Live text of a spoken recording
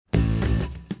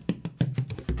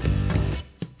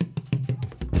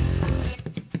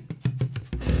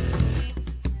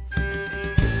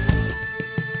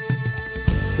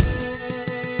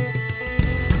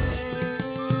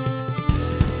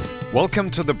Welcome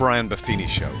to the Brian Buffini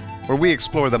Show, where we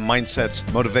explore the mindsets,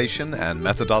 motivation, and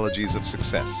methodologies of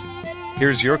success.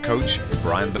 Here's your coach,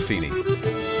 Brian Buffini.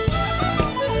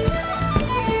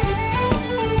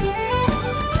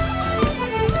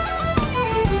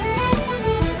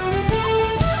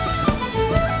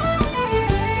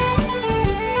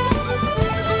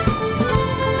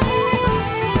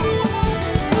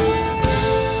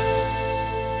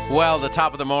 Well, the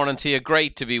top of the morning to you.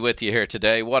 Great to be with you here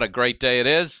today. What a great day it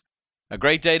is. A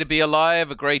great day to be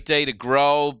alive, a great day to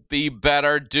grow, be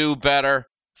better, do better,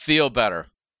 feel better.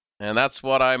 And that's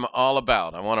what I'm all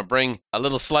about. I want to bring a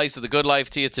little slice of the good life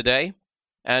to you today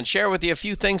and share with you a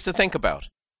few things to think about.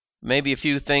 Maybe a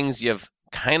few things you've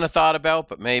kind of thought about,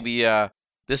 but maybe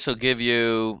this will give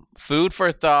you food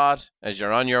for thought as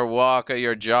you're on your walk or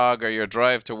your jog or your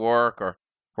drive to work or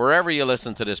wherever you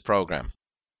listen to this program.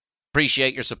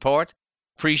 Appreciate your support.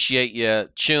 Appreciate you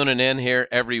tuning in here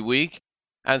every week.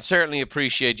 And certainly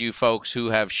appreciate you folks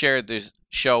who have shared this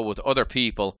show with other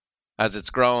people as it's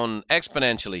grown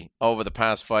exponentially over the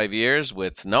past 5 years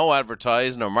with no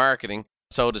advertising or marketing,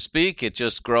 so to speak. It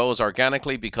just grows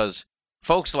organically because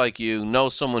folks like you know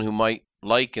someone who might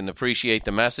like and appreciate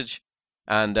the message,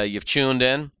 and you've tuned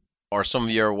in, or some of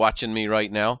you are watching me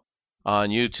right now on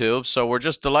YouTube. So we're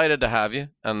just delighted to have you,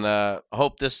 and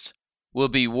hope this will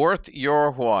be worth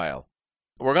your while.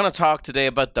 We're going to talk today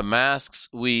about the masks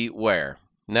we wear.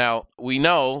 Now, we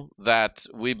know that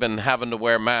we've been having to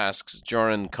wear masks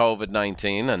during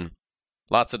COVID-19 and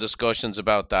lots of discussions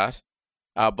about that.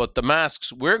 But the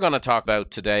masks we're going to talk about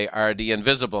today are the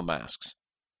invisible masks,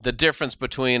 the difference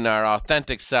between our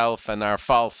authentic self and our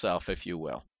false self, if you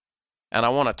will. And I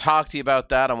want to talk to you about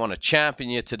that. I want to champion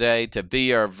you today to be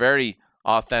your very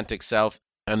authentic self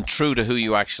and true to who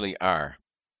you actually are.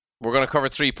 We're going to cover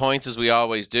 3 points as we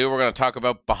always do. We're going to talk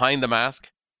about behind the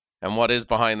mask and what is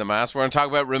behind the mask. We're going to talk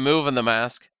about removing the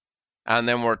mask, and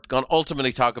then we're going to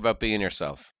ultimately talk about being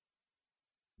yourself.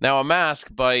 Now, a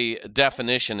mask, by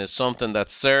definition, is something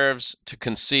that serves to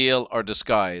conceal or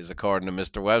disguise, according to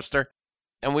Mr. Webster.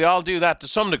 And we all do that to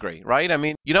some degree, right? I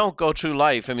mean, you don't go through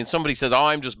life. I mean, somebody says, oh,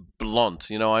 I'm just blunt,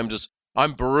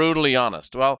 I'm brutally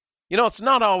honest. Well, it's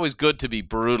not always good to be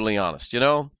brutally honest,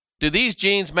 Do these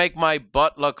jeans make my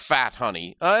butt look fat,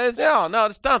 honey? No,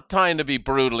 it's not time to be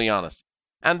brutally honest.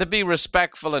 And to be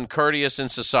respectful and courteous in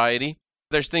society.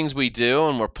 There's things we do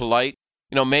and we're polite.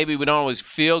 Maybe we don't always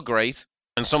feel great.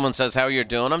 And someone says, how you're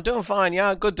doing? I'm doing fine.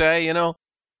 Yeah, good day, And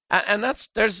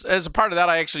there's as a part of that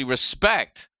I actually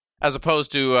respect, as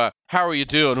opposed to, how are you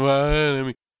doing?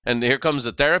 Well, and here comes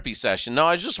the therapy session. No,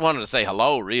 I just wanted to say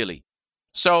hello, really.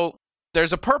 So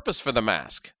there's a purpose for the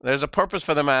mask. There's a purpose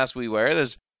for the mask we wear.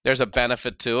 There's a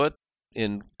benefit to it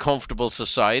in comfortable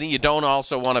society. You don't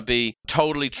also want to be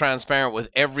totally transparent with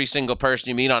every single person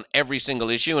you meet on every single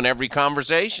issue and every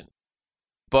conversation.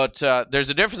 But there's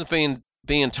a difference between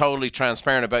being totally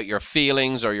transparent about your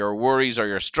feelings or your worries or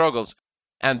your struggles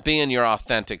and being your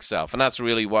authentic self. And that's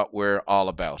really what we're all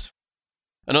about.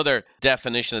 Another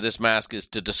definition of this mask is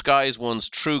to disguise one's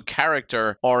true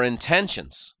character or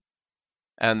intentions.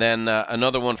 And then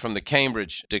another one from the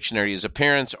Cambridge Dictionary is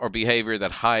appearance or behavior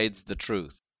that hides the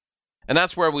truth. And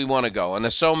that's where we want to go. And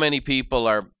as so many people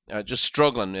are just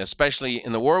struggling, especially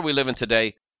in the world we live in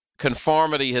today,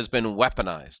 conformity has been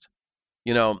weaponized.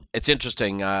 It's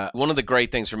interesting. One of the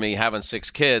great things for me, having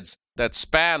 6 kids that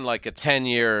span like a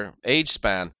 10-year age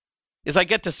span, is I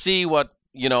get to see what,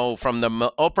 from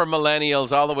the upper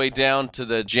millennials all the way down to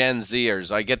the Gen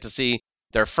Zers. I get to see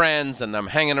their friends, and I'm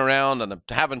hanging around and I'm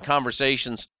having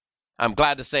conversations. I'm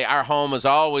glad to say our home has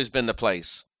always been the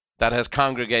place that has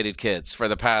congregated kids for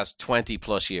the past 20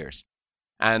 plus years.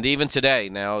 And even today,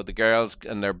 now the girls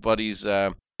and their buddies,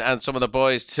 and some of the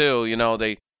boys too,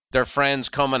 their friends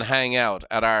come and hang out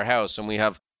at our house, and we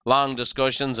have long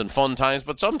discussions and fun times,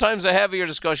 but sometimes the heavier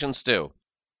discussions too.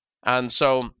 And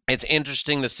so it's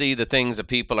interesting to see the things that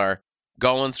people are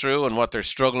going through and what they're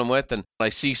struggling with. And I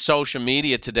see social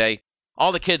media today.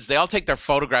 All the kids, they all take their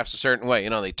photographs a certain way.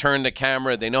 They turn the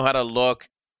camera, they know how to look.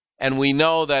 And we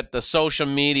know that the social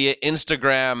media,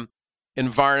 Instagram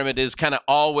environment is kind of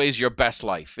always your best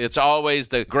life. It's always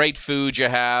the great food you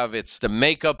have. It's the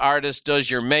makeup artist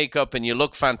does your makeup and you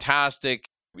look fantastic.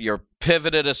 You're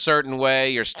pivoted a certain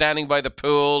way. You're standing by the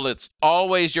pool. It's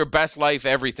always your best life,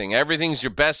 everything. Everything's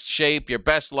your best shape, your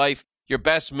best life, your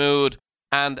best mood.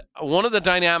 And one of the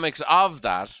dynamics of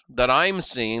that I'm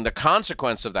seeing, the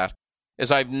consequence of that,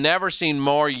 is I've never seen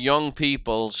more young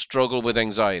people struggle with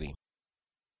anxiety.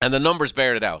 And the numbers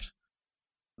bear it out.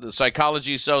 The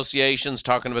Psychology Association's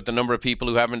talking about the number of people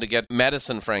who having to get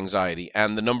medicine for anxiety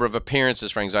and the number of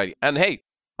appearances for anxiety. And hey,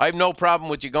 I have no problem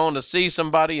with you going to see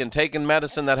somebody and taking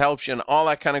medicine that helps you and all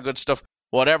that kind of good stuff,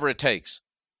 whatever it takes.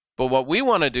 But what we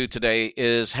want to do today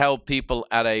is help people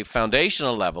at a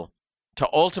foundational level to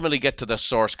ultimately get to the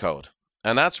source code.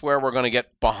 And that's where we're going to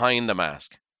get behind the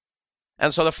mask.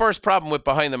 And so the first problem with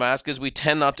behind the mask is we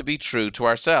tend not to be true to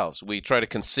ourselves. We try to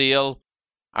conceal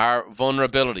our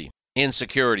vulnerability,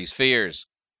 insecurities, fears,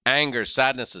 anger,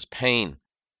 sadnesses, pain.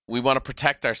 We want to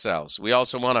protect ourselves. We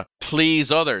also want to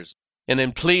please others. And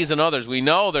in pleasing others, we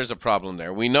know there's a problem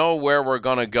there. We know where we're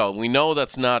going to go. We know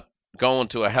that's not going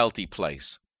to a healthy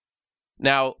place.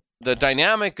 Now, the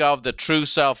dynamic of the true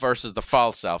self versus the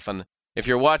false self, and if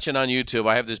you're watching on YouTube,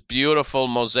 I have this beautiful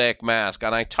mosaic mask,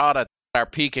 and I taught at our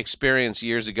peak experience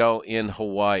years ago in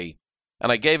Hawaii.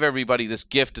 And I gave everybody this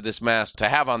gift of this mask to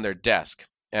have on their desk.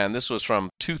 And this was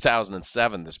from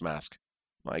 2007, this mask.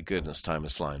 My goodness, time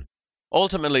is flying.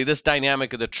 Ultimately, this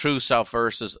dynamic of the true self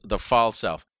versus the false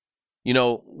self. You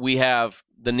know, we have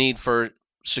the need for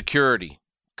security,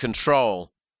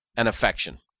 control, and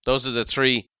affection. Those are the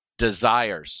three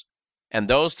desires. And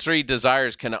those three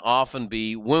desires can often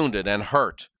be wounded and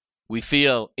hurt. We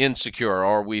feel insecure,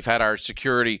 or we've had our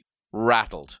security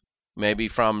rattled, maybe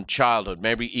from childhood,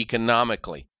 maybe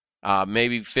economically,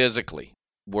 maybe physically.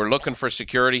 We're looking for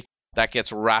security, that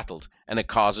gets rattled, and it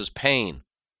causes pain.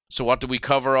 So what do we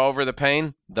cover over the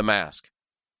pain? The mask.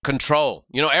 Control.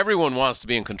 You know, everyone wants to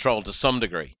be in control to some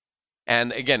degree.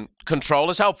 And again,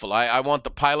 control is helpful. I want the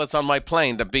pilots on my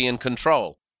plane to be in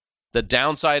control. The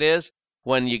downside is,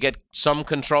 when you get some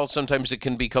control, sometimes it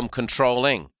can become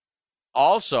controlling.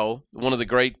 Also, one of the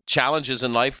great challenges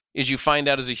in life is you find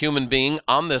out as a human being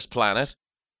on this planet,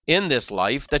 in this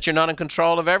life, that you're not in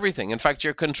control of everything. In fact,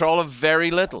 you're in control of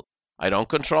very little. I don't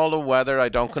control the weather. I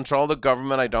don't control the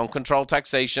government. I don't control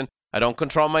taxation. I don't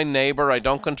control my neighbor. I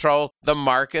don't control the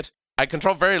market. I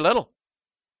control very little.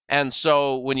 And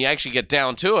so when you actually get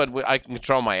down to it, I can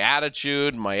control my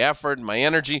attitude, my effort, my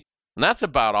energy, and that's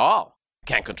about all. I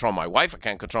can't control my wife. I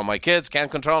can't control my kids. Can't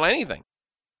control anything.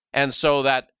 And so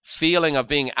that feeling of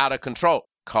being out of control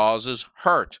causes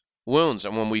hurt, wounds.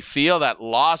 And when we feel that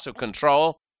loss of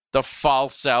control, the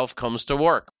false self comes to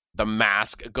work. The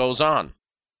mask goes on.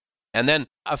 And then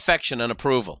affection and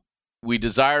approval. We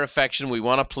desire affection. We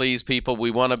want to please people.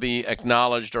 We want to be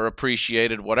acknowledged or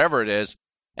appreciated, whatever it is.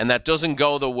 And that doesn't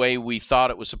go the way we thought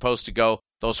it was supposed to go,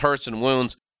 those hurts and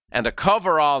wounds. And to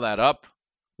cover all that up,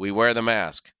 we wear the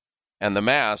mask. And the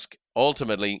mask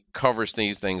ultimately covers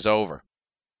these things over.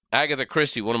 Agatha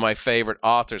Christie, one of my favorite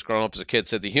authors growing up as a kid,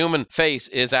 said the human face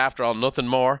is, after all, nothing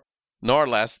more nor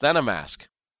less than a mask.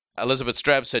 Elizabeth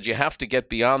Streb said you have to get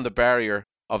beyond the barrier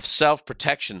of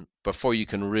self-protection before you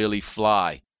can really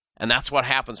fly. And that's what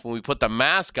happens when we put the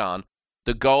mask on.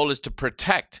 The goal is to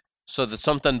protect so that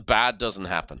something bad doesn't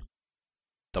happen.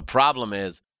 The problem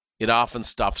is it often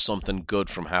stops something good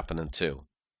from happening too.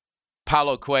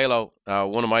 Paulo Coelho,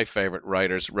 one of my favorite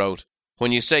writers, wrote,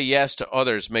 "When you say yes to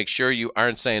others, make sure you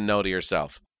aren't saying no to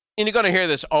yourself." And you're going to hear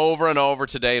this over and over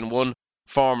today in one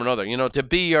form or another. You know, to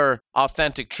be your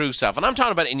authentic, true self. And I'm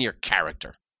talking about in your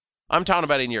character. I'm talking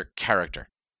about in your character,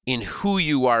 in who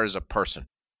you are as a person.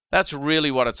 That's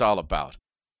really what it's all about.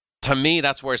 To me,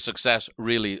 that's where success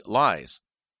really lies.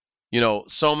 You know,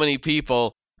 so many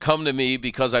people come to me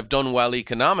because I've done well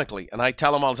economically. And I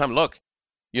tell them all the time, look,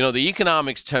 you know, the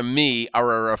economics to me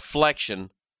are a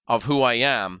reflection of who I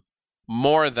am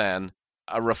more than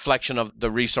a reflection of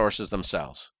the resources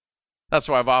themselves. That's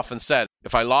why I've often said,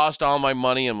 if I lost all my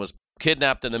money and was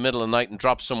kidnapped in the middle of the night and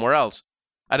dropped somewhere else,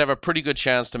 I'd have a pretty good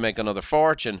chance to make another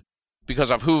fortune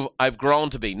because of who I've grown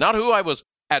to be. Not who I was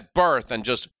at birth and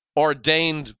just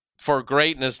ordained for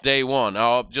greatness day one.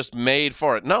 Oh, just made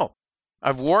for it. No,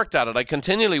 I've worked at it. I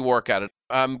continually work at it.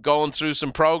 I'm going through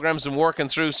some programs and working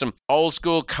through some old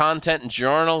school content and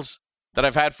journals that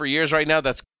I've had for years right now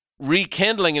that's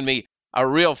rekindling in me a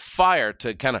real fire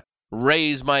to kind of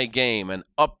raise my game and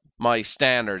up my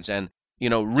standards and, you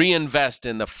know, reinvest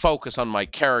in the focus on my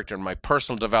character and my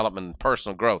personal development and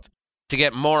personal growth to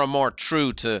get more and more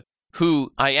true to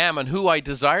who I am and who I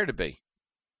desire to be.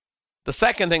 The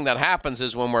second thing that happens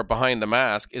is when we're behind the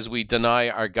mask is we deny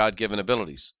our God-given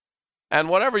abilities. And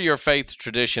whatever your faith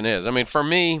tradition is, I mean, for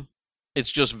me,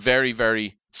 it's just very,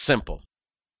 very simple.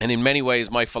 And in many ways,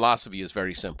 my philosophy is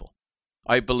very simple.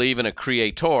 I believe in a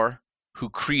creator who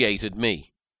created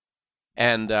me.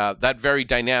 And that very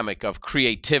dynamic of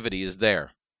creativity is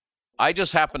there. I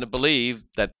just happen to believe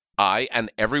that I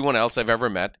and everyone else I've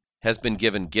ever met has been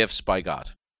given gifts by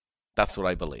God. That's what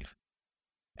I believe.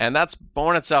 And that's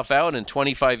borne itself out in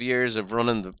 25 years of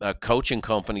running a coaching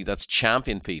company that's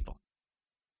championed people.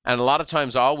 And a lot of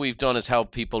times all we've done is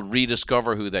help people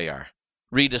rediscover who they are,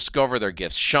 rediscover their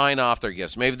gifts, shine off their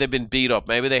gifts. Maybe they've been beat up.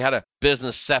 Maybe they had a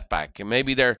business setback, and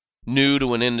maybe they're new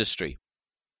to an industry.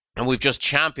 And we've just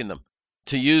championed them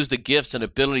to use the gifts and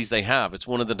abilities they have. It's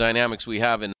one of the dynamics we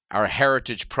have in our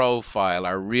heritage profile,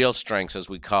 our real strengths, as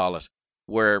we call it,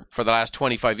 where for the last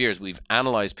 25 years, we've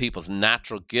analyzed people's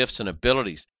natural gifts and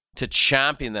abilities to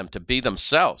champion them, to be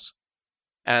themselves,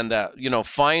 and,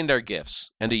 find their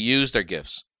gifts and to use their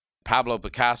gifts. Pablo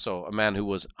Picasso, a man who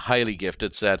was highly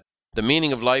gifted, said, "The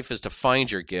meaning of life is to find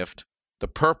your gift. The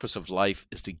purpose of life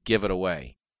is to give it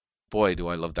away." Boy, do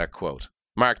I love that quote.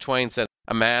 Mark Twain said,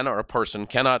 "A man or a person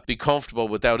cannot be comfortable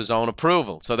without his own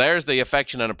approval." So there's the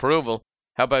affection and approval.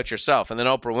 How about yourself? And then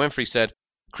Oprah Winfrey said,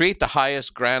 "Create the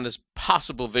highest, grandest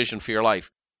possible vision for your life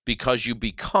because you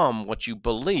become what you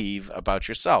believe about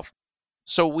yourself."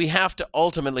 So we have to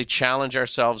ultimately challenge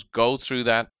ourselves, go through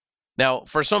that. Now,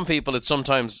 for some people, it's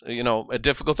sometimes, a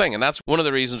difficult thing. And that's one of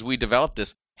the reasons we developed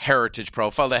this heritage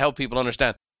profile, to help people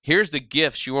understand, here's the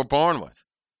gifts you were born with.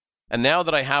 And now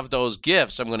that I have those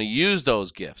gifts, I'm going to use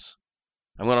those gifts.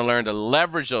 I'm going to learn to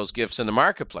leverage those gifts in the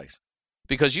marketplace.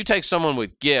 Because you take someone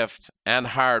with gift and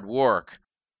hard work,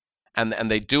 and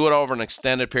they do it over an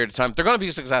extended period of time, they're going to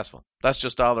be successful. That's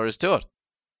just all there is to it.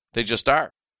 They just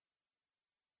are.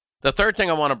 The third thing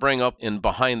I want to bring up in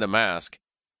Behind the Mask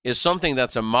is something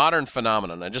that's a modern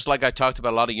phenomenon. And just like I talked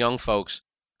about a lot of young folks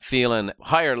feeling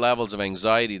higher levels of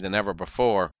anxiety than ever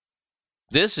before,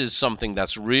 this is something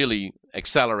that's really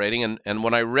accelerating. And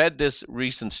when I read this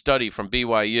recent study from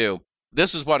BYU,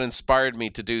 this is what inspired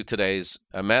me to do today's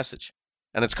message.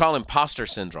 And it's called imposter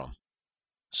syndrome.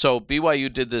 So BYU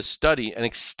did this study, an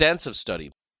extensive study,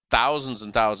 thousands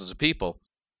and thousands of people,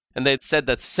 and they said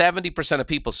that 70% of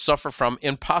people suffer from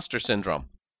imposter syndrome.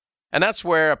 And that's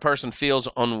where a person feels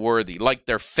unworthy, like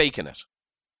they're faking it.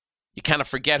 You kind of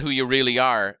forget who you really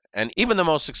are, and even the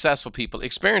most successful people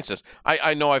experience this.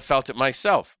 I know I felt it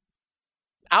myself.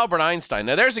 Albert Einstein,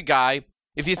 now there's a guy,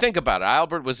 if you think about it,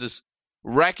 Albert was this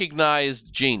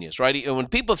recognized genius, right? When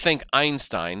people think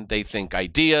Einstein, they think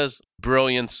ideas,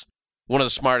 brilliance, one of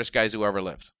the smartest guys who ever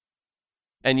lived.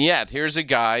 And yet, here's a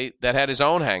guy that had his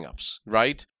own hangups,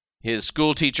 right? His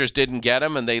school teachers didn't get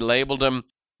him, and they labeled him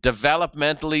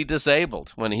developmentally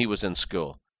disabled when he was in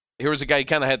school. Here was a guy who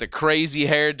kind of had the crazy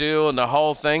hairdo and the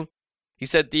whole thing. He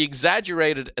said, "The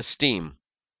exaggerated esteem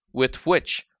with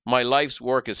which my life's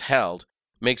work is held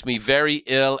makes me very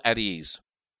ill at ease.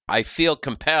 I feel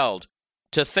compelled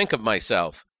to think of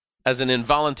myself as an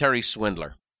involuntary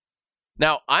swindler."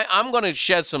 Now, I'm going to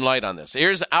shed some light on this.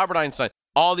 Here's Albert Einstein,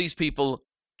 all these people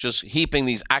just heaping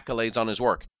these accolades on his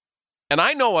work. And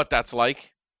I know what that's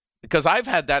like, because I've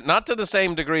had that, not to the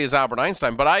same degree as Albert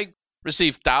Einstein, but I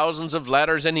receive thousands of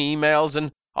letters and emails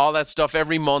and all that stuff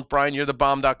every month. "Brian, you're the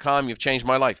bomb.com. You've changed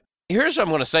my life." Here's what I'm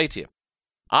going to say to you.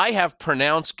 I have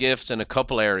pronounced gifts in a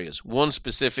couple areas, one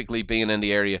specifically being in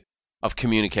the area of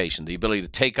communication, the ability to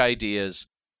take ideas,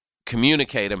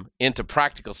 communicate them into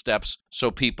practical steps so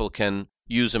people can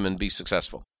use them and be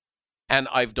successful. And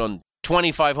I've done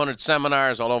 2,500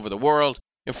 seminars all over the world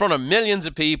in front of millions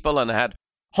of people, and had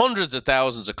hundreds of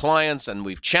thousands of clients, and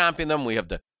we've championed them. We have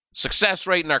the success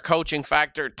rate in our coaching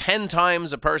factor 10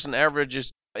 times a person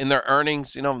averages in their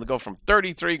earnings. They go from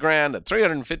 33 grand to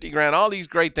 350 grand, all these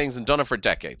great things, and done it for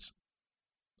decades.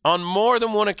 On more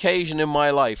than one occasion in my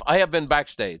life, I have been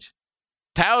backstage.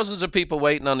 Thousands of people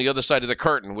waiting on the other side of the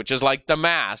curtain, which is like The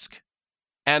Mask,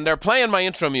 and they're playing my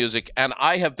intro music, and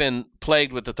I have been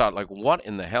plagued with the thought, like, what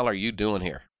in the hell are you doing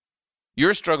here?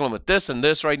 You're struggling with this and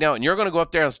this right now, and you're going to go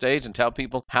up there on stage and tell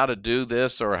people how to do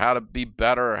this or how to be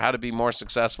better or how to be more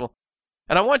successful.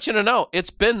 And I want you to know, it's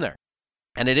been there,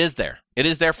 and it is there. It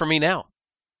is there for me now.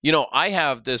 I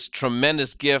have this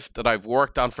tremendous gift that I've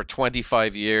worked on for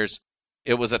 25 years.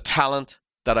 It was a talent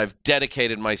that I've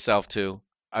dedicated myself to.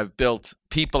 I've built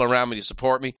people around me to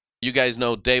support me. You guys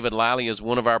know David Lally is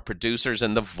one of our producers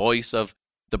and the voice of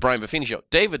The Brian Buffini Show.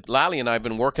 David Lally and I have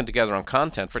been working together on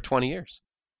content for 20 years.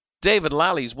 David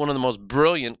Lally is one of the most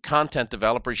brilliant content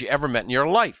developers you ever met in your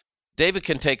life. David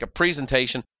can take a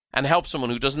presentation and help someone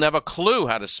who doesn't have a clue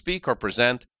how to speak or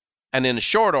present, and in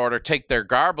short order, take their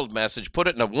garbled message, put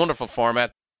it in a wonderful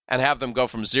format, and have them go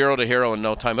from zero to hero in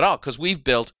no time at all. Because we've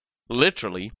built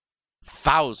literally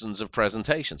thousands of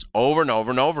presentations over and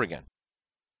over and over again.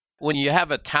 When you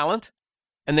have a talent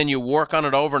and then you work on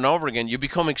it over and over again, you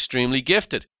become extremely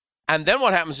gifted. And then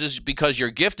what happens is, because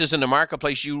your gift is in the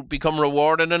marketplace, you become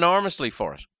rewarded enormously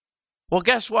for it. Well,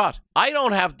 guess what? I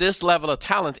don't have this level of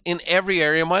talent in every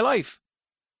area of my life.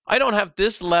 I don't have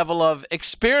this level of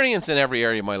experience in every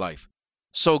area of my life.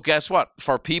 So guess what?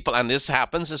 For people, and this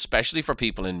happens especially for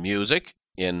people in music,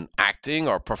 in acting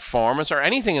or performance or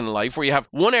anything in life where you have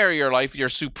one area of your life you're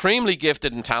supremely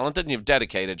gifted and talented and you've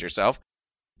dedicated yourself.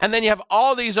 And then you have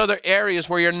all these other areas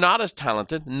where you're not as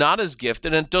talented, not as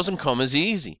gifted, and it doesn't come as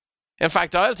easy. In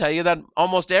fact, I'll tell you that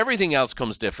almost everything else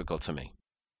comes difficult to me.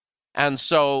 And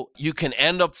so you can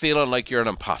end up feeling like you're an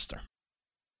imposter.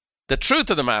 The truth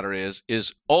of the matter is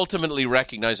ultimately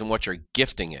recognizing what your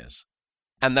gifting is,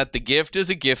 and that the gift is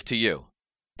a gift to you.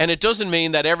 And it doesn't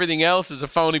mean that everything else is a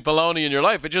phony baloney in your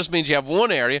life. It just means you have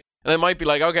one area, and it might be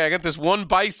like, okay, I got this one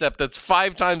bicep that's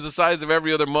 5 times the size of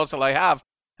every other muscle I have,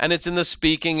 and it's in the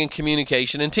speaking and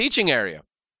communication and teaching area.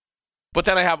 But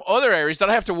then I have other areas that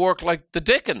I have to work like the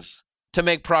dickens to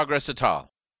make progress at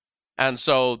all. And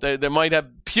so they might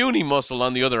have puny muscle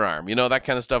on the other arm, that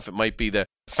kind of stuff. It might be the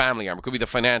family arm, it could be the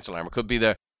financial arm, it could be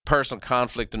the personal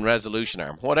conflict and resolution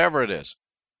arm, whatever it is.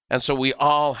 And so we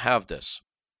all have this.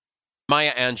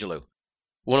 Maya Angelou,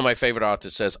 one of my favorite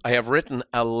authors, says, I have written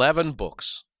 11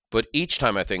 books, but each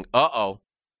time I think,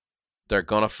 they're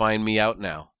going to find me out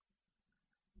now.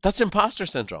 That's imposter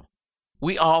syndrome.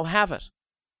 We all have it.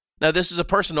 Now, this is a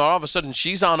person who all of a sudden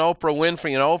she's on Oprah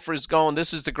Winfrey, and Oprah's going,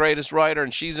 this is the greatest writer,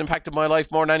 and she's impacted my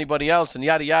life more than anybody else, and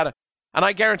yada, yada. And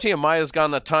I guarantee you, Maya's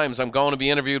gone at times, I'm going to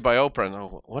be interviewed by Oprah,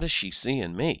 and what does she see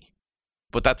in me?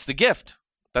 But that's the gift.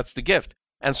 That's the gift.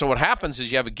 And so what happens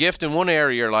is you have a gift in one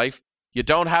area of your life, you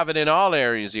don't have it in all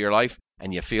areas of your life,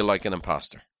 and you feel like an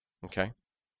imposter. Okay?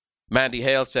 Mandy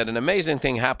Hale said, an amazing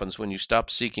thing happens when you stop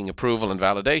seeking approval and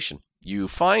validation. You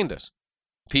find it.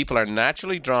 People are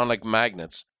naturally drawn like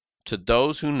magnets to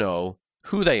those who know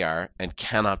who they are and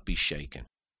cannot be shaken.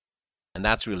 And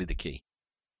that's really the key.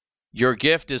 Your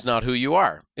gift is not who you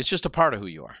are. It's just a part of who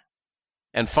you are.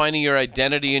 And finding your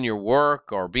identity in your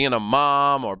work or being a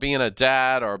mom or being a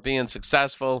dad or being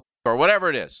successful or whatever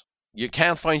it is, you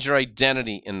can't find your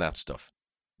identity in that stuff.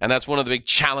 And that's one of the big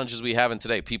challenges we have in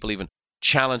today. People even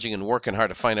challenging and working hard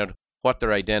to find out what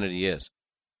their identity is.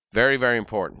 Very, very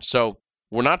important. So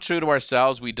we're not true to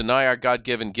ourselves. We deny our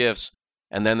God-given gifts.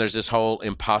 And then there's this whole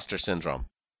imposter syndrome.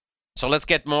 So let's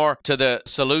get more to the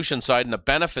solution side and the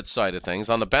benefit side of things.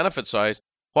 On the benefit side,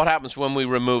 what happens when we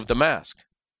remove the mask?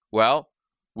 Well,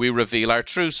 we reveal our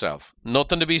true self.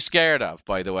 Nothing to be scared of,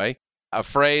 by the way. A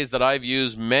phrase that I've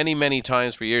used many, many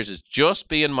times for years is just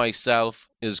being myself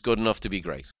is good enough to be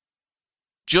great.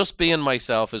 Just being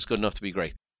myself is good enough to be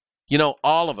great.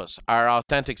 All of us are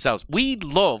authentic selves. We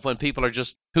love when people are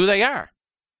just who they are.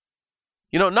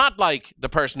 Not like the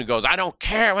person who goes, I don't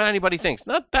care what anybody thinks.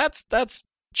 No, that's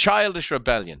childish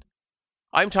rebellion.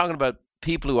 I'm talking about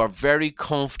people who are very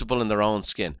comfortable in their own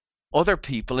skin. Other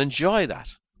people enjoy that.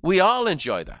 We all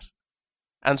enjoy that.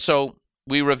 And so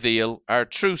we reveal our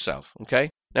true self, okay?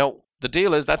 Now, the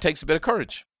deal is that takes a bit of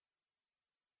courage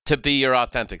to be your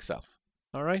authentic self,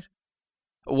 all right?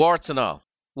 Warts and all.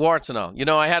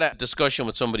 I had a discussion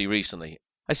with somebody recently.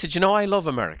 I said, I love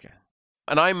America.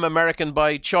 And I'm American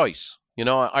by choice.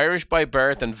 Irish by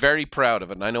birth and very proud of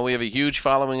it. And I know we have a huge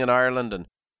following in Ireland, and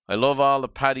I love all the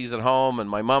Paddies at home and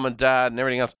my mom and dad and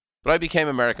everything else. But I became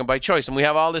American by choice. And we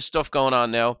have all this stuff going on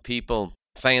now, people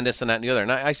saying this and that and the other.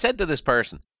 And I said to this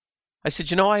person, I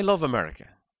said, I love America.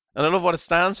 And I love what it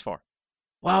stands for.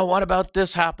 Well, what about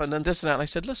this happened and this and that? And I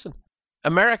said, listen,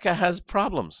 America has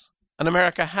problems. And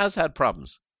America has had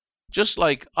problems. Just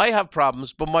like I have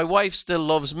problems, but my wife still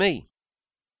loves me.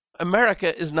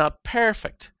 America is not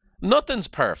perfect. Nothing's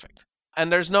perfect.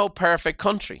 And there's no perfect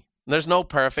country. There's no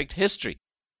perfect history.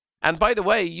 And by the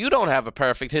way, you don't have a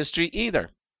perfect history either.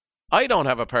 I don't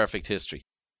have a perfect history.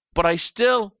 But I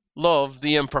still love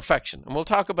the imperfection. And we'll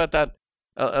talk about that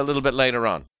a little bit later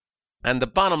on. And the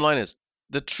bottom line is,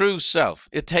 the true self.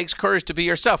 It takes courage to be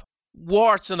yourself.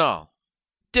 Warts and all.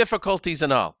 Difficulties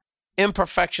and all.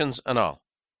 Imperfections and all.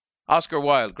 Oscar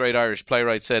Wilde, great Irish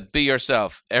playwright, said, be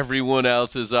yourself. Everyone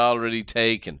else is already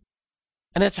taken.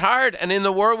 And it's hard. And in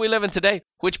the world we live in today,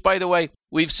 which, by the way,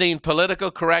 we've seen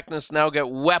political correctness now get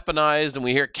weaponized, and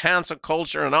we hear cancel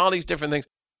culture and all these different things.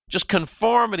 Just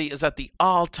conformity is at the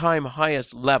all-time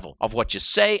highest level of what you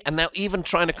say, and now even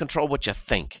trying to control what you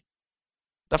think.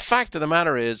 The fact of the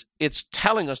matter is, it's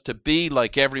telling us to be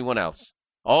like everyone else.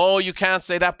 Oh, you can't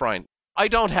say that, Brian. I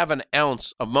don't have an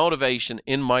ounce of motivation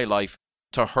in my life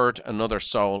to hurt another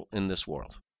soul in this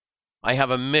world. I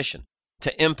have a mission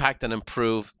to impact and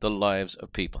improve the lives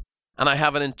of people. And I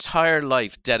have an entire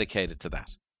life dedicated to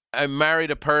that. I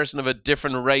married a person of a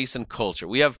different race and culture.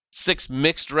 We have 6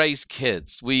 mixed race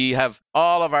kids. We have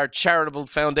all of our charitable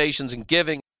foundations and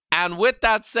giving. And with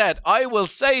that said, I will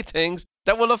say things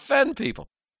that will offend people.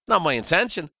 It's not my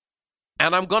intention.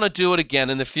 And I'm going to do it again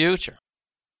in the future.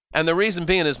 And the reason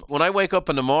being is when I wake up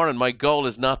in the morning, my goal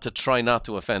is not to try not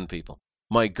to offend people.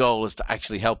 My goal is to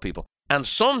actually help people. And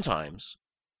sometimes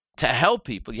to help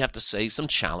people, you have to say some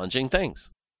challenging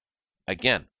things.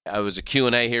 Again, I was a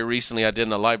Q&A here recently. I did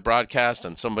in a live broadcast,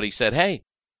 and somebody said, hey,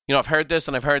 I've heard this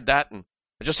and I've heard that, and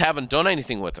I just haven't done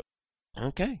anything with it.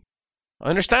 Okay, I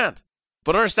understand.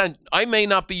 But understand, I may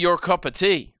not be your cup of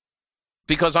tea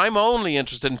because I'm only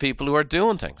interested in people who are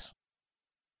doing things.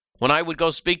 When I would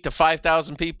go speak to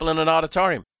 5,000 people in an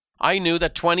auditorium, I knew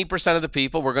that 20% of the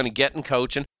people were going to get in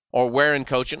coaching or were in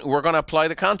coaching who were going to apply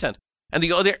the content. And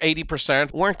the other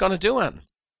 80% weren't going to do anything.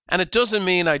 And it doesn't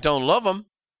mean I don't love them.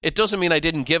 It doesn't mean I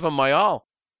didn't give them my all.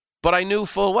 But I knew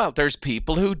full well there's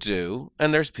people who do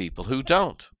and there's people who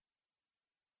don't.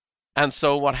 And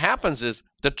so what happens is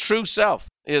the true self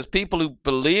is people who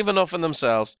believe enough in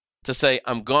themselves to say,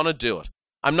 I'm going to do it.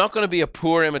 I'm not going to be a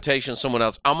poor imitation of someone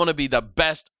else. I'm going to be the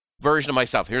best version of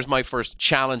myself. Here's my first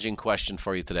challenging question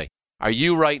for you today. Are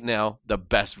you right now the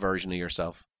best version of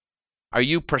yourself? Are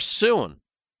you pursuing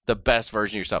the best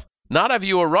version of yourself? Not have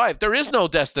you arrived. There is no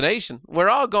destination. We're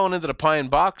all going into the pine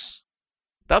box.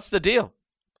 That's the deal.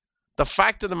 The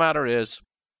fact of the matter is,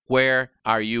 where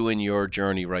are you in your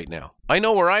journey right now? I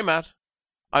know where I'm at.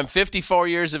 I'm 54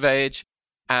 years of age,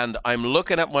 and I'm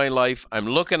looking at my life, I'm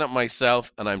looking at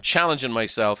myself, and I'm challenging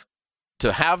myself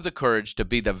to have the courage to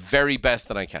be the very best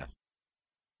that I can.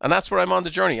 And that's where I'm on the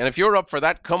journey. And if you're up for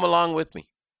that, come along with me.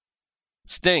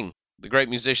 Sting, the great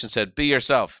musician, said, be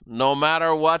yourself, no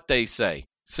matter what they say.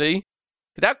 See?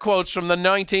 That quote's from the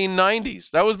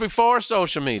 1990s. That was before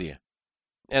social media.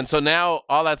 And so now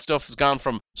all that stuff has gone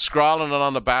from scrawling it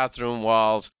on the bathroom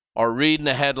walls or reading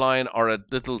a headline or a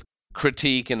little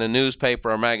critique in a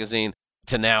newspaper or magazine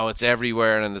to now it's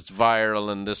everywhere and it's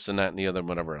viral and this and that and the other and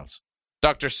whatever else.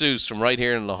 Dr. Seuss from right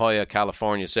here in La Jolla,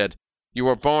 California said, you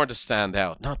were born to stand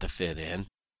out, not to fit in.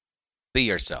 Be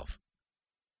yourself.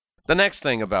 The next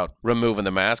thing about removing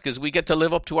the mask is we get to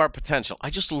live up to our potential. I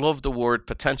just love the word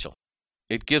potential.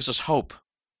 It gives us hope.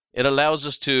 It allows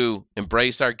us to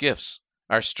embrace our gifts,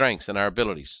 our strengths, and our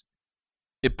abilities.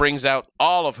 It brings out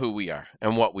all of who we are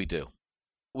and what we do.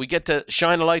 We get to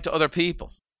shine a light to other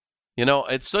people.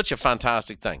 It's such a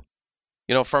fantastic thing.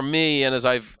 For me, and as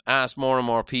I've asked more and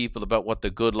more people about what the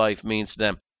good life means to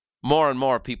them, more and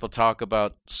more people talk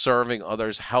about serving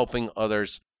others, helping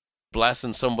others,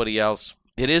 blessing somebody else.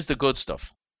 It is the good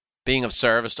stuff, being of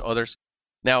service to others.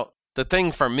 Now, the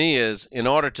thing for me is, in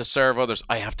order to serve others,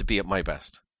 I have to be at my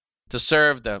best. To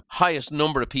serve the highest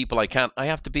number of people I can, I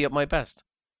have to be at my best.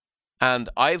 And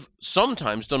I've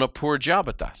sometimes done a poor job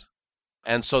at that.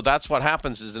 And so that's what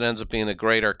happens is it ends up being a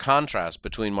greater contrast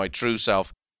between my true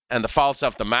self and the false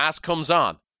self. The mask comes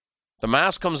on. The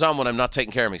mask comes on when I'm not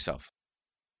taking care of myself.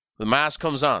 The mask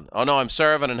comes on. Oh no, I'm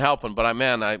serving and helping, but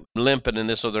I'm limping in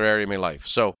this other area of my life.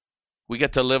 So we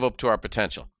get to live up to our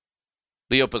potential.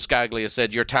 Leo Pascaglia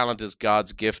said, your talent is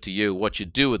God's gift to you. What you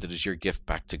do with it is your gift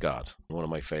back to God. One of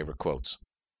my favorite quotes.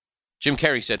 Jim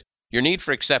Carrey said, your need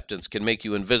for acceptance can make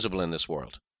you invisible in this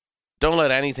world. Don't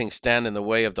let anything stand in the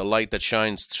way of the light that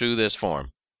shines through this form.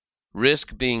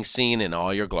 Risk being seen in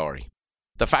all your glory.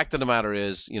 The fact of the matter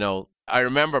is, I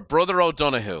remember Brother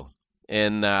O'Donoghue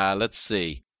in,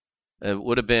 it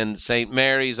would have been St.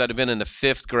 Mary's. I'd have been in the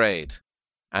 5th grade.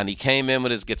 And he came in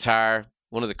with his guitar,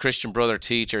 one of the Christian Brother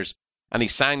teachers, and he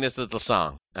sang this little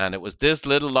song. And it was, this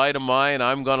little light of mine,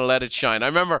 I'm going to let it shine. I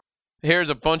remember here's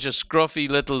a bunch of scruffy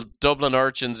little Dublin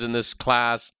urchins in this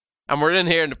class. And we're in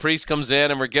here and the priest comes in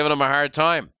and we're giving him a hard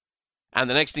time. And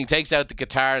the next thing he takes out the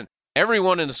guitar and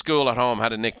everyone in the school at home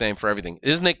had a nickname for everything.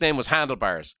 His nickname was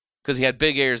Handlebars because he had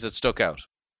big ears that stuck out.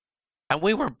 And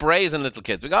we were brazen little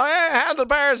kids. We go, hey,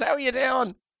 Handlebars, how are you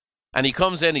doing? And he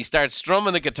comes in, he starts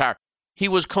strumming the guitar. He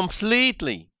was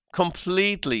completely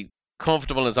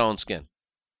comfortable in his own skin.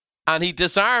 And he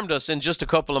disarmed us in just a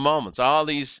couple of moments. All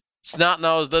these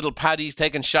snot-nosed little paddies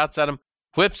taking shots at him,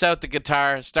 whips out the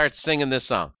guitar, starts singing this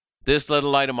song, This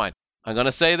Little Light of Mine. I'm going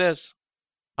to say this.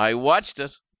 I watched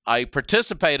it. I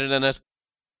participated in it.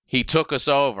 He took us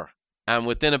over. And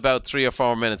within about 3 or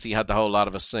 4 minutes, he had the whole lot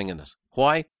of us singing it.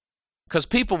 Why? Because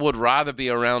people would rather be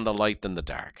around the light than the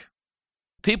dark.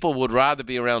 People would rather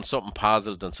be around something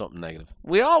positive than something negative.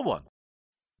 We all would.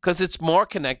 Because it's more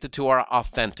connected to our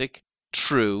authentic,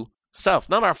 true self.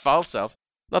 Not our false self.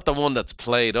 Not the one that's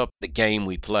played up, the game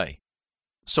we play.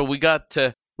 So we got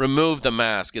to remove the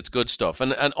mask. It's good stuff.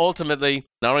 And ultimately,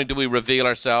 not only do we reveal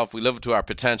ourselves, we live up to our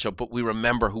potential, but we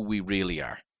remember who we really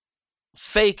are.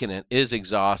 Faking it is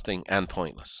exhausting and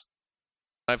pointless.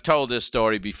 I've told this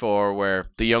story before where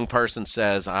the young person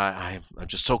says, I'm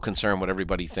just so concerned what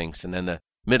everybody thinks. And then the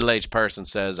middle-aged person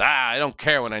says, I don't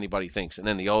care what anybody thinks. And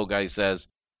then the old guy says,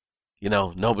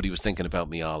 nobody was thinking about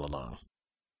me all along.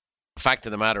 Fact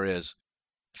of the matter is,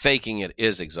 faking it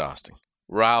is exhausting.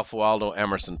 Ralph Waldo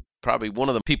Emerson, probably one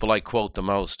of the people I quote the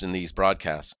most in these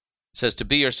broadcasts, says to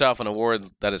be yourself in a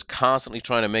world that is constantly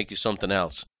trying to make you something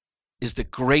else is the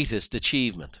greatest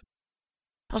achievement.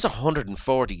 That was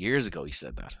 140 years ago he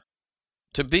said that.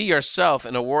 To be yourself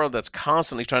in a world that's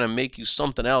constantly trying to make you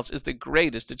something else is the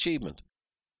greatest achievement.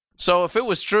 So if it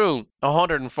was true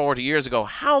 140 years ago,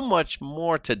 how much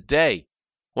more today,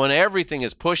 when everything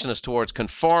is pushing us towards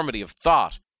conformity of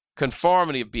thought,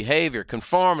 conformity of behavior,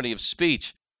 conformity of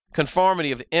speech,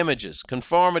 conformity of images,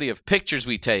 conformity of pictures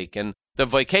we take and the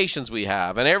vacations we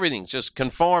have, and everything's just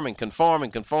conforming.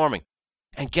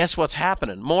 And guess what's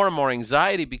happening? More and more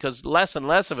anxiety because less and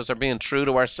less of us are being true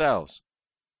to ourselves.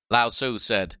 Lao Tzu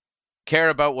said, care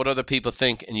about what other people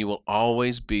think and you will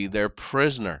always be their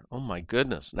prisoner. Oh my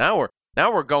goodness. Now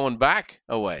we're going back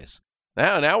a ways.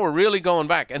 Now we're really going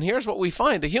back. And here's what we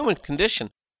find. The human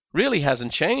condition really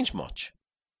hasn't changed much.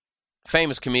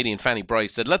 Famous comedian Fanny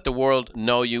Brice said, let the world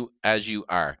know you as you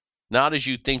are, not as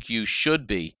you think you should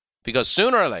be, because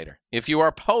sooner or later, if you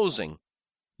are posing,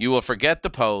 you will forget the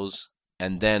pose,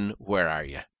 and then where are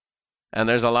you? And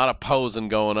there's a lot of posing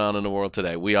going on in the world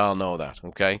today. We all know that,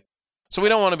 okay? So we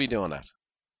don't want to be doing that.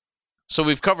 So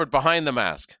we've covered behind the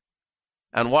mask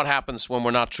and what happens when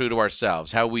we're not true to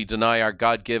ourselves, how we deny our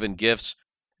God-given gifts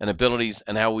and abilities,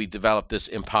 and how we develop this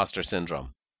imposter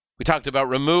syndrome. We talked about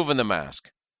removing the mask,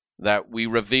 that we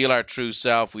reveal our true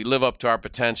self, we live up to our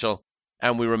potential,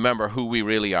 and we remember who we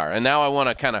really are. And now I want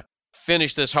to kind of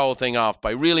finish this whole thing off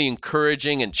by really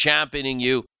encouraging and championing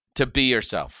you to be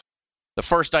yourself. The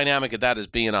first dynamic of that is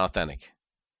being authentic.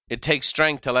 It takes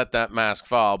strength to let that mask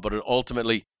fall, but it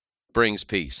ultimately brings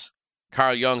peace.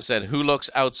 Carl Jung said, who looks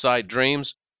outside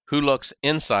dreams, who looks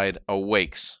inside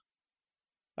awakes.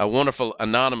 A wonderful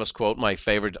anonymous quote, my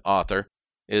favorite author,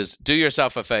 is, do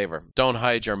yourself a favor, don't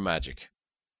hide your magic.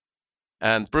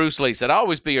 And Bruce Lee said,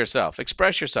 always be yourself,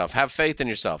 express yourself, have faith in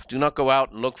yourself. Do not go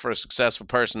out and look for a successful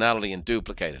personality and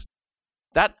duplicate it.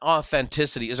 That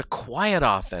authenticity is a quiet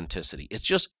authenticity. It's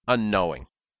just a knowing.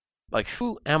 Like,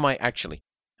 who am I actually?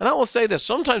 And I will say this,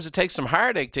 sometimes it takes some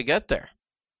heartache to get there.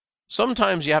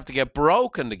 Sometimes you have to get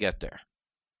broken to get there.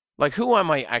 Like, who am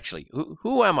I actually?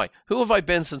 Who am I? Who have I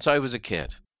been since I was a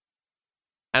kid?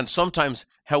 And sometimes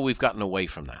how we've gotten away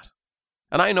from that.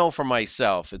 And I know for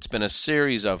myself, it's been a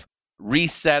series of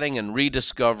resetting and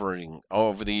rediscovering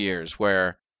over the years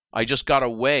where I just got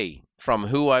away from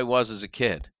who I was as a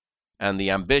kid and the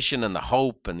ambition and the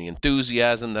hope and the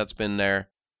enthusiasm that's been there.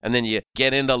 And then you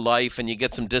get into life and you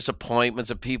get some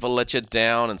disappointments and people let you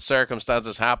down and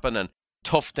circumstances happen and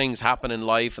tough things happen in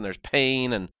life and there's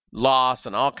pain and loss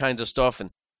and all kinds of stuff. And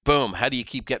boom, how do you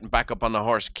keep getting back up on the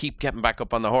horse? Keep getting back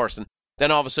up on the horse. And then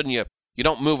all of a sudden you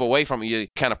don't move away from it. You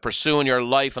kind of pursuing your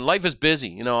life, and life is busy.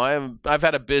 You know, I've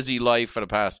had a busy life for the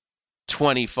past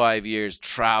 25 years,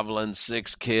 traveling,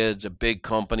 6 kids, a big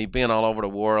company, being all over the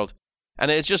world.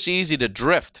 And it's just easy to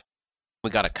drift. We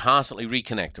got to constantly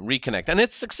reconnect. And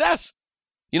it's success.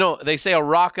 You know, they say a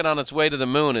rocket on its way to the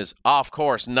moon is off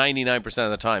course 99%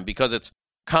 of the time because it's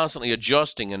constantly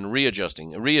adjusting and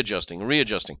readjusting.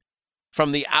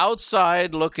 From the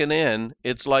outside looking in,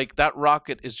 it's like that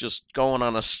rocket is just going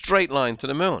on a straight line to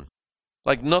the moon.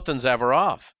 Like nothing's ever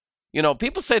off. You know,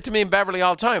 people say to me in Beverly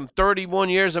all the time, 31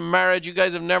 years of marriage, you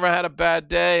guys have never had a bad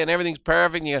day and everything's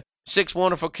perfect and you have 6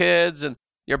 wonderful kids and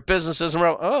your business isn't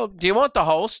real. Oh, do you want the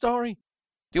whole story?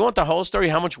 Do you want the whole story?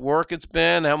 How much work it's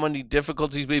been, how many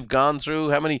difficulties we've gone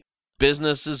through, how many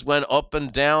businesses went up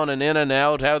and down and in and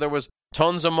out, how there was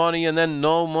tons of money and then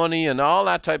no money and all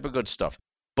that type of good stuff.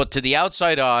 But to the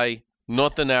outside eye,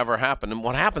 nothing ever happened. And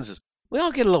what happens is we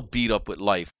all get a little beat up with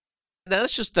life.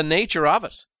 That's just the nature of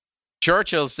it.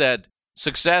 Churchill said,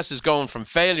 success is going from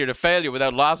failure to failure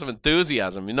without loss of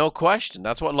enthusiasm. No question.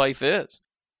 That's what life is.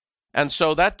 And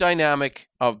so that dynamic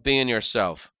of being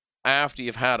yourself after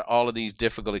you've had all of these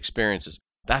difficult experiences,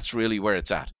 that's really where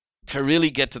it's at. To really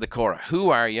get to the core. Who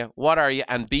are you? What are you?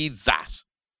 And be that.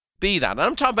 Be that. And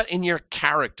I'm talking about in your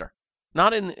character.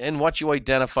 Not in what you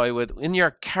identify with, in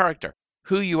your character,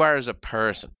 who you are as a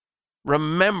person.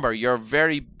 Remember your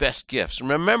very best gifts.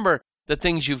 Remember the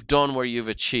things you've done where you've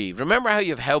achieved. Remember how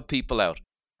you've helped people out.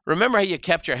 Remember how you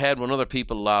kept your head when other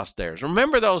people lost theirs.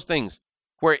 Remember those things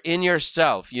where in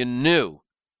yourself you knew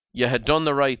you had done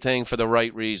the right thing for the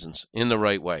right reasons, in the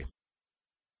right way.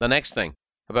 The next thing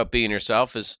about being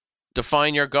yourself is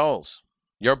define your goals,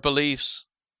 your beliefs,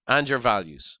 and your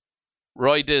values.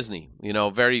 Roy Disney, you know,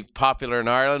 very popular in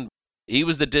Ireland. He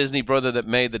was the Disney brother that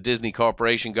made the Disney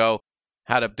Corporation go.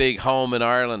 Had a big home in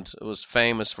Ireland. It was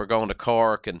famous for going to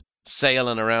Cork and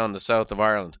sailing around the south of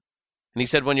Ireland. And he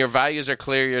said, when your values are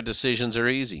clear, your decisions are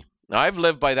easy. Now, I've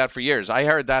lived by that for years. I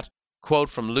heard that quote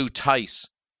from Lou Tice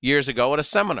years ago at a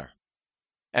seminar.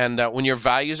 And when your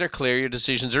values are clear, your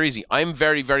decisions are easy. I'm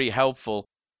very, very helpful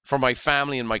for my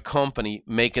family and my company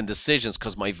making decisions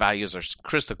because my values are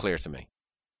crystal clear to me.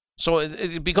 So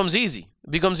it becomes easy.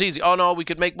 It becomes easy. Oh, no, we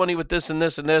could make money with this and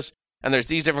this and this. And there's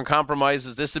these different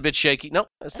compromises. This is a bit shaky. No,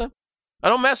 that's not. I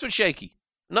don't mess with shaky.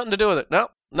 Nothing to do with it. No.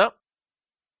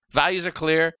 Values are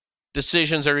clear.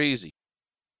 Decisions are easy.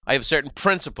 I have certain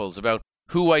principles about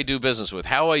who I do business with,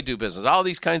 how I do business, all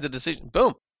these kinds of decisions.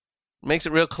 Boom. Makes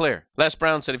it real clear. Les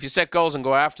Brown said, if you set goals and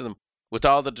go after them with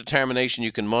all the determination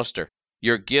you can muster,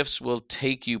 your gifts will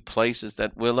take you places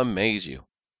that will amaze you.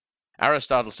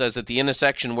 Aristotle says, at the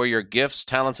intersection where your gifts,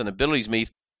 talents, and abilities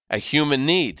meet a human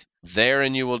need,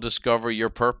 therein you will discover your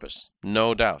purpose,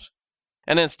 no doubt.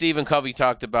 And then Stephen Covey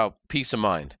talked about peace of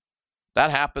mind.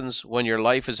 That happens when your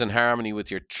life is in harmony with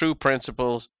your true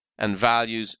principles and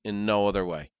values in no other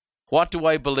way. What do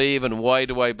I believe and why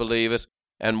do I believe it?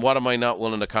 And what am I not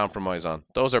willing to compromise on?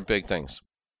 Those are big things.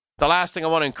 The last thing I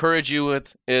want to encourage you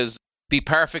with is be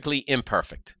perfectly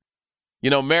imperfect. You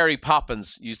know, Mary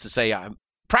Poppins used to say, I'm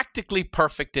practically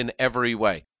perfect in every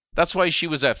way. That's why she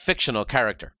was a fictional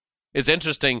character. It's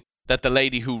interesting that the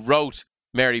lady who wrote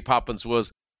Mary Poppins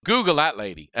was, Google that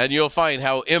lady, and you'll find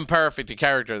how imperfect a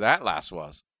character that lass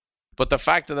was. But the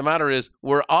fact of the matter is,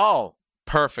 we're all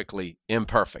perfectly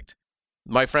imperfect.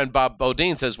 My friend Bob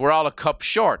Bodine says, we're all a cup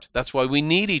short. That's why we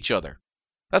need each other.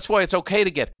 That's why it's okay to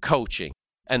get coaching,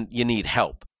 and you need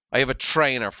help. I have a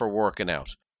trainer for working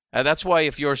out. And that's why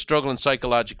if you're struggling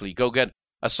psychologically, go get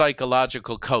a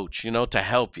psychological coach, to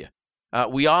help you.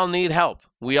 We all need help.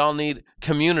 We all need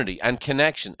community and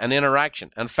connection and interaction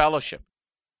and fellowship.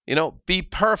 Be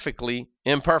perfectly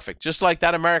imperfect, just like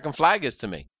that American flag is to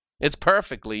me. It's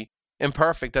perfectly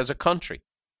imperfect as a country.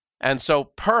 And so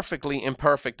perfectly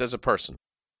imperfect as a person.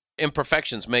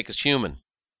 Imperfections make us human.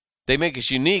 They make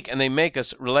us unique and they make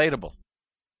us relatable.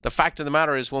 The fact of the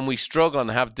matter is when we struggle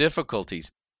and have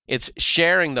difficulties, it's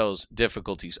sharing those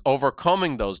difficulties,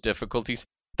 overcoming those difficulties.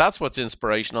 That's what's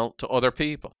inspirational to other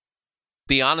people.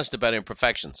 Be honest about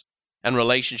imperfections and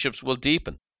relationships will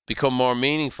deepen, become more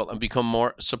meaningful, and become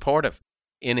more supportive.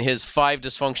 In his 5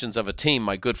 dysfunctions of a team,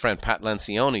 my good friend Pat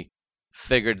Lencioni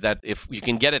figured that if you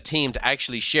can get a team to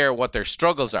actually share what their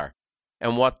struggles are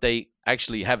and what they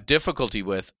actually have difficulty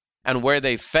with and where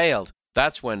they've failed,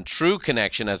 that's when true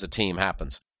connection as a team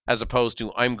happens, as opposed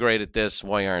to, I'm great at this,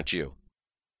 why aren't you?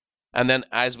 And then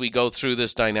as we go through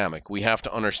this dynamic, we have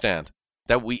to understand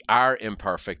that we are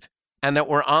imperfect and that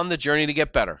we're on the journey to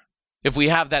get better. If we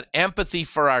have that empathy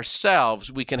for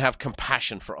ourselves, we can have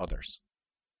compassion for others.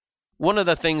 One of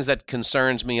the things that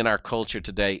concerns me in our culture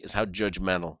today is how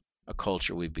judgmental a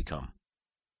culture we've become.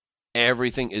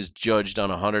 Everything is judged on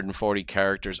 140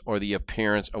 characters or the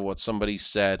appearance of what somebody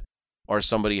said or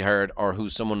somebody heard or who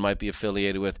someone might be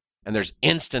affiliated with, and there's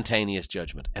instantaneous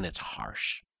judgment, and it's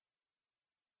harsh.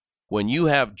 When you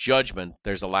have judgment,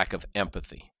 there's a lack of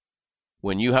empathy.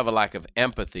 When you have a lack of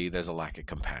empathy, there's a lack of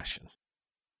compassion.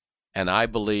 And I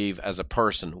believe as a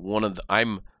person,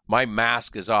 my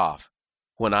mask is off.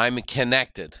 When I'm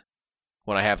connected,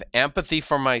 when I have empathy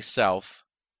for myself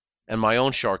and my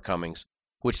own shortcomings,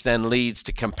 which then leads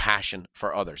to compassion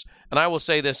for others. And I will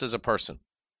say this as a person.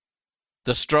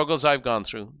 The struggles I've gone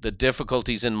through, the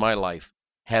difficulties in my life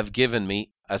have given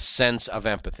me a sense of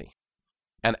empathy.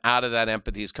 And out of that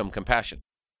empathy has come compassion.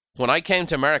 When I came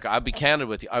to America, I'll be candid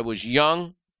with you, I was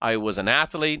young, I was an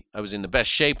athlete, I was in the best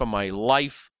shape of my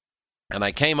life, and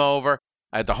I came over,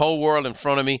 I had the whole world in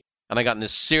front of me, and I got in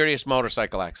this serious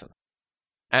motorcycle accident.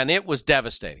 And it was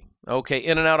devastating. Okay,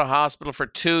 in and out of hospital for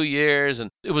 2 years, and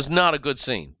it was not a good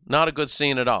scene. Not a good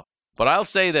scene at all. But I'll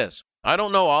say this, I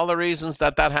don't know all the reasons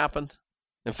that happened.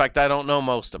 In fact, I don't know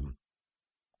most of them.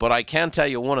 But I can tell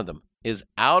you one of them is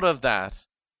out of that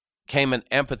came an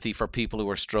empathy for people who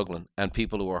were struggling and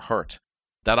people who were hurt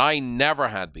that I never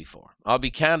had before. I'll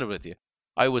be candid with you.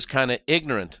 I was kind of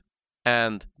ignorant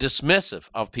and dismissive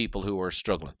of people who were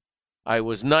struggling. I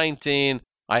was 19.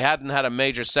 I hadn't had a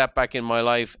major setback in my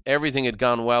life. Everything had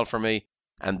gone well for me.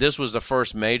 And this was the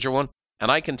first major one.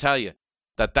 And I can tell you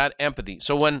that empathy.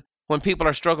 So when people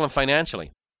are struggling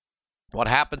financially, what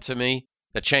happened to me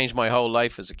that changed my whole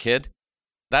life as a kid,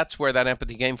 that's where that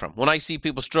empathy came from. When I see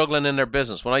people struggling in their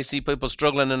business, when I see people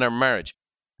struggling in their marriage,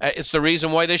 it's the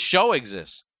reason why this show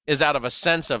exists, is out of a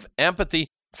sense of empathy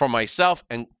for myself,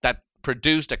 and that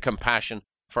produced a compassion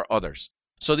for others.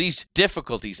 So these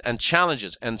difficulties and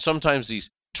challenges and sometimes these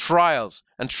trials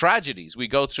and tragedies we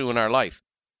go through in our life,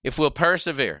 if we'll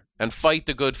persevere and fight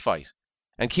the good fight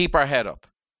and keep our head up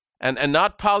And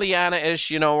not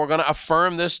Pollyanna-ish, we're going to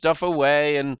affirm this stuff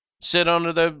away and sit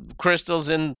under the crystals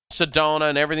in Sedona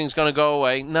and everything's going to go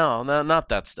away. No, not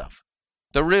that stuff.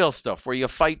 The real stuff where you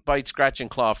fight, bite, scratch,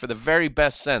 and claw for the very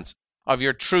best sense of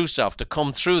your true self to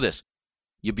come through this.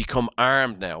 You become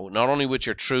armed now, not only with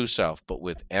your true self, but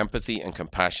with empathy and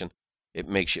compassion. It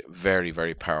makes you very,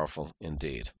 very powerful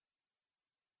indeed.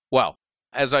 Well,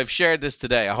 as I've shared this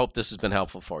today, I hope this has been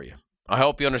helpful for you. I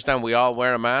hope you understand we all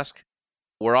wear a mask.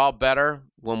 We're all better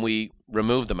when we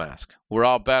remove the mask. We're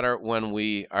all better when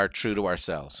we are true to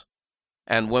ourselves.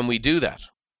 And when we do that,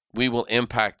 we will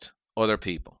impact other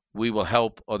people. We will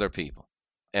help other people.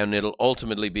 And it'll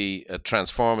ultimately be a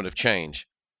transformative change.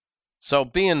 So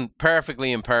being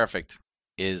perfectly imperfect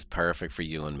is perfect for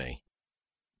you and me.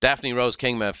 Daphne Rose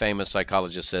Kingma, a famous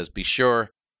psychologist, says, be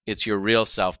sure it's your real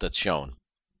self that's shown,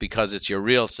 because it's your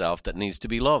real self that needs to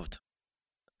be loved.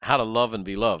 How to love and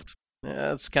be loved.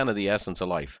 That's kind of the essence of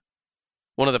life.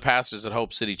 One of the pastors at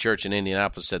Hope City Church in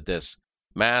Indianapolis said this,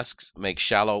 masks make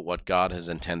shallow what God has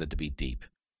intended to be deep.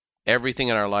 Everything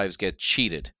in our lives gets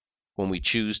cheated when we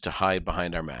choose to hide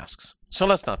behind our masks. So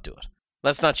let's not do it.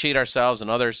 Let's not cheat ourselves and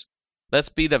others. Let's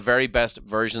be the very best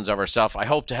versions of ourselves. I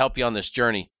hope to help you on this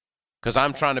journey because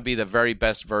I'm trying to be the very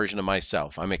best version of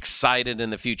myself. I'm excited in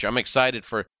the future. I'm excited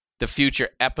for the future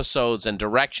episodes and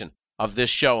direction of this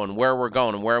show and where we're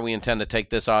going and where we intend to take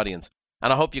this audience.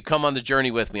 And I hope you come on the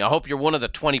journey with me. I hope you're one of the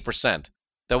 20%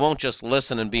 that won't just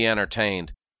listen and be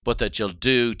entertained, but that you'll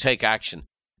take action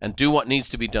and do what needs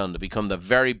to be done to become the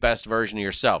very best version of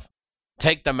yourself.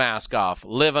 Take the mask off,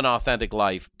 live an authentic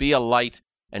life, be a light,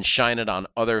 and shine it on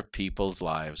other people's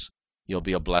lives. You'll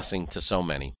be a blessing to so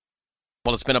many.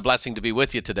 Well, it's been a blessing to be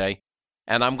with you today.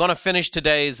 And I'm going to finish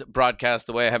today's broadcast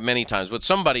the way I have many times, with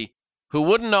somebody who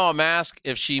wouldn't know a mask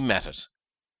if she met it.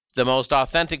 The most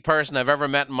authentic person I've ever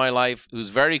met in my life, who's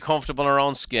very comfortable in her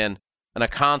own skin and a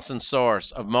constant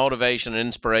source of motivation and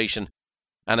inspiration.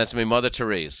 And it's my Mother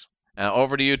Therese.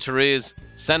 Over to you, Therese.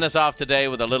 Send us off today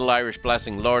with a little Irish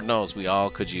blessing. Lord knows we all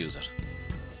could use it.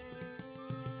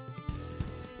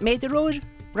 May the road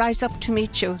rise up to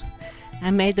meet you,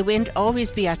 and may the wind always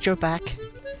be at your back.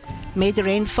 May the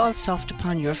rain fall soft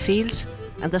upon your fields,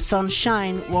 and the sun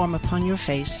shine warm upon your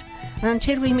face. And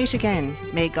until we meet again,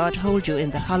 may God hold you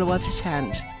in the hollow of his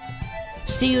hand.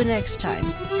 See you next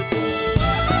time.